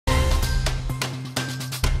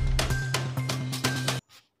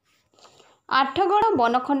आठगड़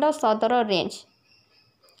बनखंड सदर range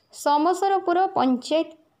समसरपुर panchayat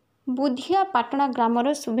बुधियापाटଣା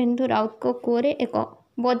grammar Shubhendu Raut को कूअरे एक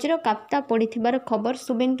वज्र काप्ता पड़िथिबार खबर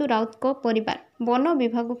शुभेन्दु राउत को परिवार वन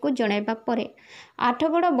विभाग को जणाइबा परे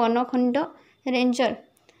आठगड़ बनखंड रेंजर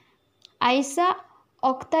आयशा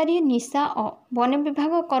अख्तारी निशा वन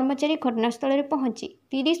विभाग कर्मचारी घटनास्थल में पहुंची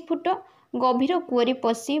 30 फुट गभीर कूअरी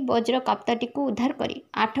पशि वज्र काप्ताटी को उद्धार करी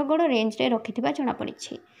आठगड़ रेंज रे रखिथिबा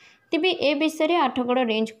जଣାपड़ी। तेबे ए विषय आठगड़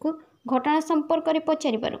रेंज को घटना संपर्क में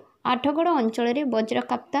पचारू आठगड़ अंचल में वज्र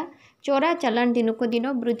काप्ता चोरा चालान दिन को दिन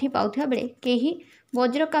वृद्धि पाउथिबा बेले केही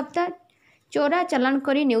वज्र काप्ता चोरा चालान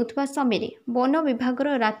करी नेउथबा समय वन विभाग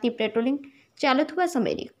राति पेट्रोलिंग चलुवा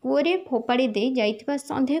समय कूअरे फोपाड़ी दे जाइथिबा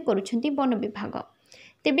संदेह करुछंती वन विभाग।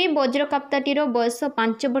 तेबे वज्र काप्ताटीर बयस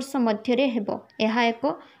 5 वर्ष मध्य हेबो। यह एक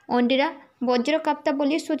अंडीरा वज्र काप्ता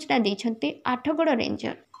बोली सूचना देइछंती आठगड़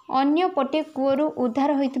रेंजर। अन्य पटे कूअरु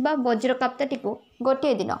उद्धार होइतिबा वज्र काप्ताटी को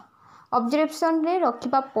गोटे दिन ऑब्जर्वेशन रे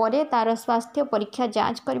रखिबा परे तार स्वास्थ्य परीक्षा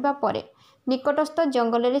जांच करिबा परे निकटस्थ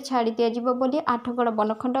जंगल रे छाड़ी दिया जिवो बोली आठगड़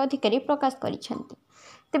बनखंड अधिकारी प्रकाश करिसेंती।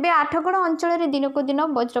 तेबे आठगड़ अंचल रे दिन को दिन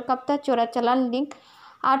वज्र काप्ता चोरा चालान लिंक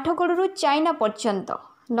आठगड़रू चाइना पर्यंत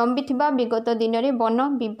लंबिथिबा विगत दिन में वन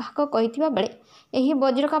विभाग कहिथिबा बेले एही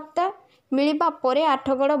वज्र काप्ता मिलिबा परे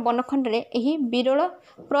आठगड़ बनखंड रे एही विरल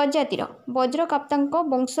प्रजातिर वज्र काप्तांको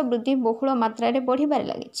वंश वृद्धि बहुल मात्रा रे बढ़िबार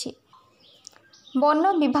लागिछि। वन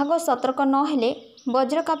विभाग सतर्क न हेले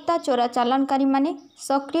वज्र काप्ता चोरा चालानकारी माने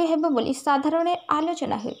सक्रिय हेबो बोली साधारण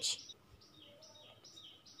आलोचना होछि।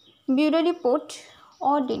 Bureau report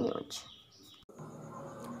OD news.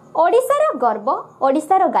 ओडिशार गर्व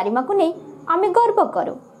ओडिशार गारिमा को नहीं आमे गर्व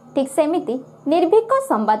करू। ठीक सेमिति निर्भीक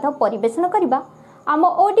संवाद परिवेशन करबा आम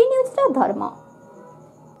ओडी न्यूज रा धर्म।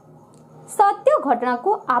 सत्य घटना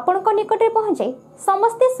को आपण को निकट रे पहुंचे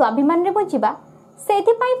समस्ते स्वाभिमान रे बचिबा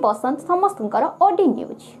सेथि पई पसंद समस्तकर ओडी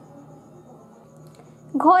न्यूज।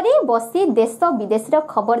 घरे बसी देश विदेश रा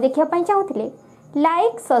खबर देखिया पई चाहुथिले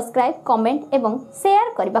लाइक सब्सक्राइब कमेंट एवं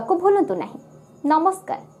शेयर करबा को भूलंतु नाही।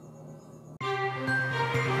 नमस्कार।